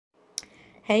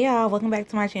Hey y'all, welcome back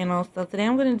to my channel. So today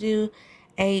I'm going to do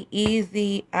a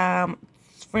easy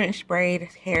French braid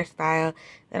hairstyle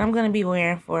that I'm going to be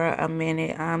wearing for a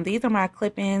minute. These are my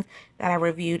clip-ins that I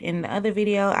reviewed in the other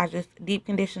video. I just deep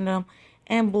conditioned them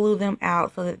and blew them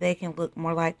out so that they can look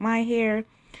more like my hair.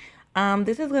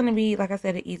 This is going to be, like I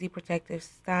said, an easy protective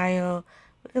style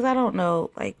because I don't know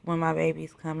like when my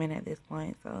baby's coming at this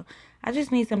point. So I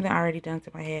just need something already done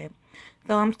to my head.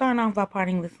 So I'm starting off by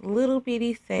parting this little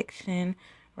bitty section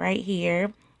right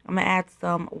here. I'm going to add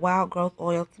some wild growth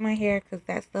oil to my hair because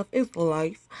that stuff is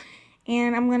life.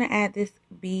 And I'm going to add this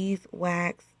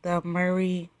beeswax, the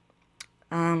Murray,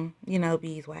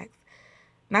 beeswax.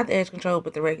 Not the edge control,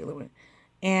 but the regular one.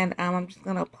 And I'm just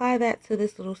going to apply that to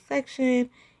this little section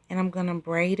and I'm going to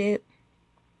braid it.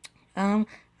 Um,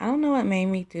 I don't know what made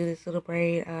me do this little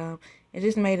braid. It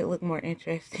just made it look more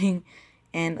interesting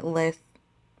and less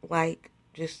like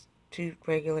just two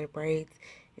regular braids.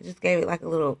 It just gave it like a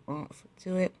little oomph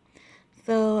to it.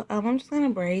 So I'm just going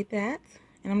to braid that.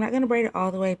 And I'm not going to braid it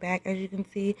all the way back. As you can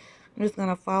see, I'm just going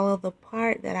to follow the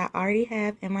part that I already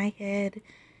have in my head.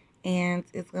 And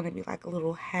it's going to be like a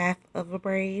little half of a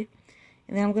braid.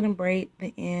 And then I'm going to braid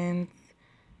the ends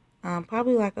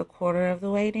probably like a quarter of the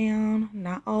way down.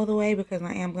 Not all the way because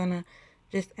I am going to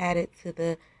just add it to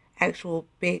the actual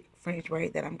big French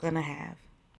braid that I'm going to have.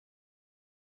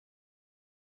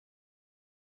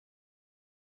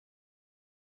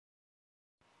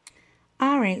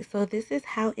 Alright, so this is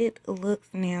how it looks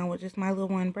now with just my little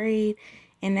one braid.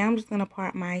 And now I'm just going to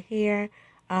part my hair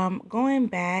going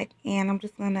back, and I'm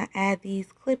just going to add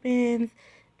these clip-ins.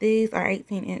 These are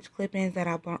 18-inch clip-ins that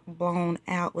I've blown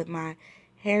out with my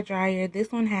hair dryer.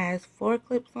 This one has 4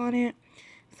 clips on it.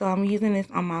 So I'm using this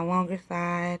on my longer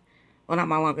side. Well, not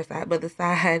my longer side, but the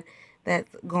side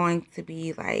that's going to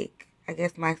be like, I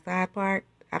guess my side part.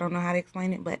 I don't know how to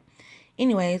explain it, but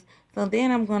anyways, so then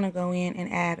I'm going to go in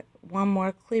and add one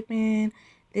more clip in.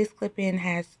 This clip in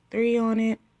has 3 on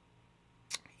it.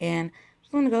 And I'm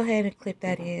just going to go ahead and clip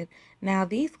that in. Now,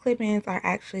 these clip ins are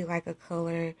actually like a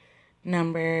color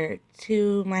number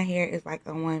 2. My hair is like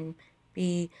a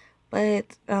 1B.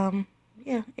 But,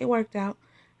 yeah, it worked out.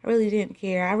 I really didn't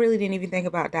care. I really didn't even think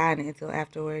about dyeing it until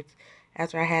afterwards,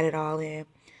 after I had it all in.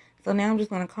 So now I'm just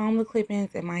going to comb the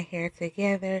clip-ins and my hair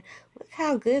together. Look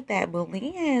how good that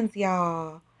blends,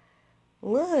 y'all.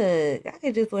 Look, I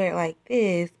could just wear it like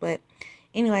this. But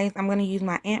anyways, I'm going to use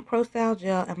my Ant Pro Style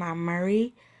Gel and my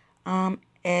Murray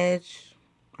edge,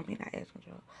 not edge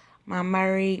control, my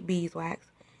Murray beeswax.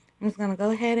 I'm just going to go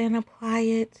ahead and apply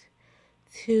it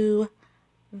to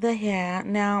the hair.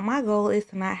 Now, my goal is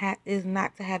to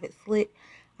not to have it slick.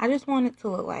 I just want it to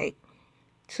look like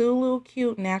 2 little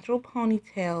cute natural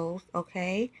ponytails,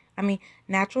 okay?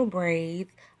 Natural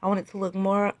braids. I want it to look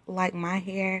more like my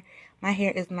hair. My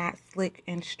hair is not slick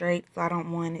and straight, so I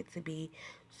don't want it to be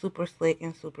super slick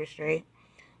and super straight.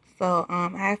 So,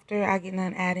 after I get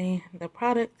done adding the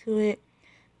product to it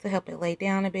to help it lay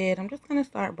down a bit, I'm just going to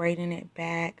start braiding it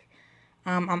back.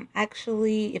 I'm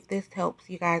actually, if this helps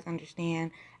you guys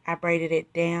understand, I braided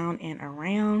it down and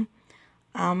around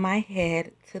my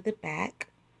head to the back.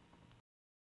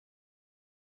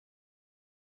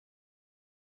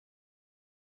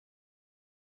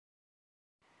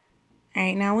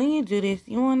 Alright, now when you do this,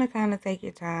 you want to kind of take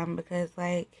your time because,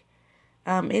 like,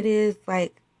 it is,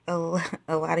 like, a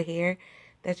lot of hair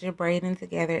that you're braiding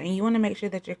together. And you want to make sure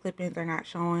that your clip-ins are not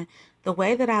showing. The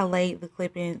way that I laid the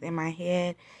clip-ins in my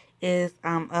head is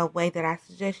a way that I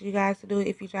suggest you guys to do it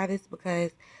if you try this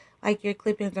because, like, your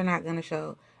clip-ins are not going to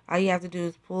show. All you have to do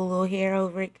is pull a little hair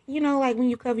over it. You know, like when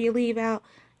you cover your leave out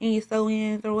and your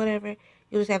sew-ins or whatever,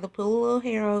 you just have to pull a little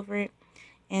hair over it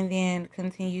and then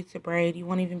continue to braid. You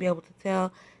won't even be able to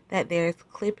tell that there's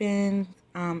clip-ins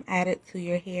added to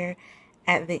your hair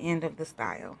at the end of the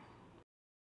style.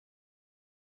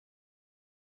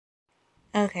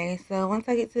 Okay, so once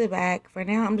I get to the back, for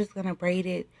now I'm just going to braid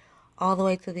it all the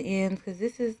way to the end because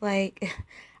this is like,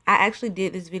 I actually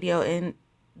did this video in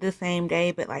the same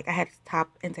day, but like I had to stop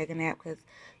and take a nap because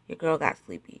your girl got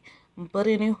sleepy. But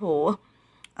anywho,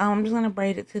 I'm just going to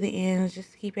braid it to the ends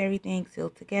just to keep everything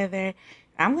sealed together.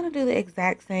 I'm going to do the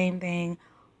exact same thing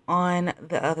on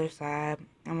the other side.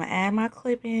 I'm going to add my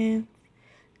clip-ins.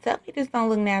 Tell me this don't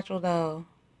look natural though.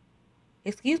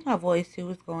 Excuse my voice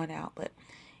too, it's going out. But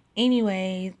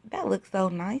anyways, that looks so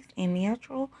nice and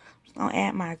natural. I'm just going to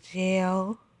add my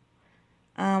gel.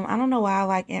 I don't know why I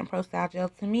like Ant Pro Style Gel.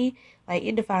 To me, like,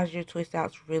 it defines your twist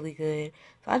outs really good.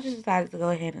 So I just decided to go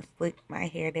ahead and slick my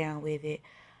hair down with it.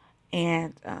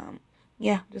 And,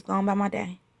 yeah, just going by my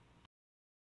day.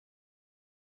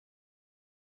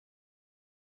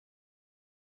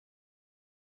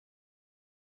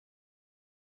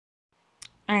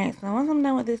 Alright, so once I'm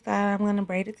done with this side, I'm going to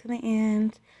braid it to the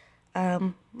end.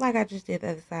 Like I just did the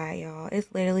other side, y'all. It's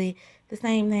literally the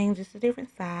same thing, just a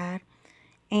different side.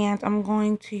 And I'm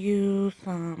going to use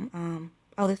some,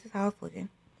 oh, this is how it's looking.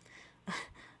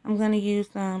 I'm going to use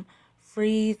some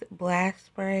Freeze Blast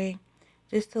Spray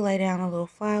just to lay down the little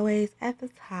flyaways at the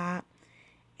top.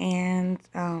 And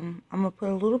I'm going to put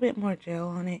a little bit more gel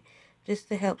on it just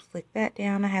to help slick that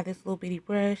down. I have this little bitty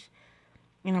brush.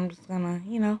 And I'm just going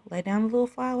to, lay down the little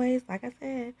flyaways, like I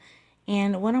said.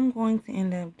 And what I'm going to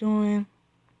end up doing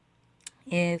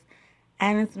is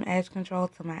adding some edge control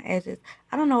to my edges.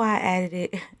 I don't know why I added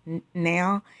it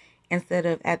now instead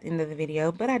of at the end of the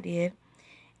video, but I did.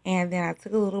 And then I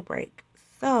took a little break.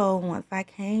 So once I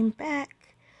came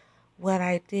back, what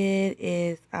I did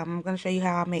is I'm going to show you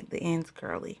how I make the ends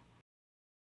curly.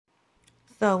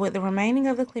 So with the remaining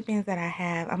of the clip-ins that I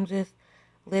have, I'm just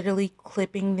literally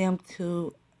clipping them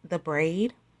to the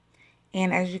braid.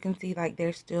 And as you can see, like,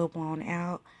 they're still blown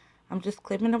out. I'm just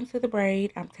clipping them to the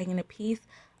braid. I'm taking a piece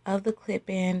of the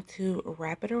clip-in to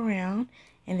wrap it around.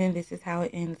 And then this is how it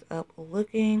ends up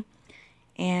looking.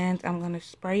 And I'm going to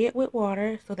spray it with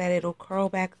water so that it'll curl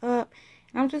back up.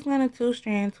 And I'm just going to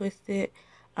two-strand twist it.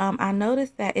 I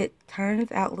noticed that it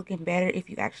turns out looking better if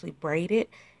you actually braid it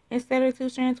instead of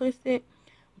two-strand twist it.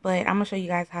 But I'm going to show you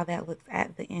guys how that looks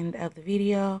at the end of the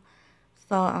video.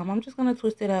 So I'm just going to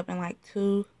twist it up in like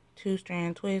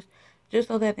two-strand twists just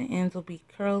so that the ends will be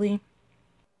curly.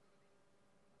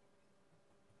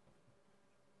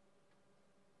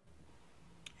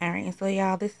 Alright, and so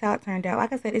y'all, this is how it turned out.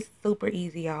 Like I said, it's super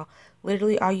easy, y'all.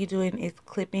 Literally all you're doing is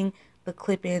clipping the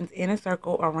clip-ins in a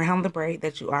circle around the braid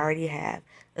that you already have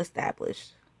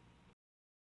established.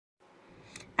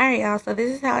 Alright, y'all, so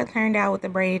this is how it turned out with the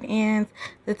braided ends.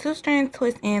 The two-strand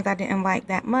twist ends I didn't like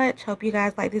that much. Hope you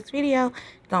guys like this video.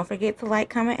 Don't forget to like,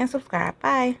 comment, and subscribe.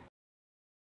 Bye!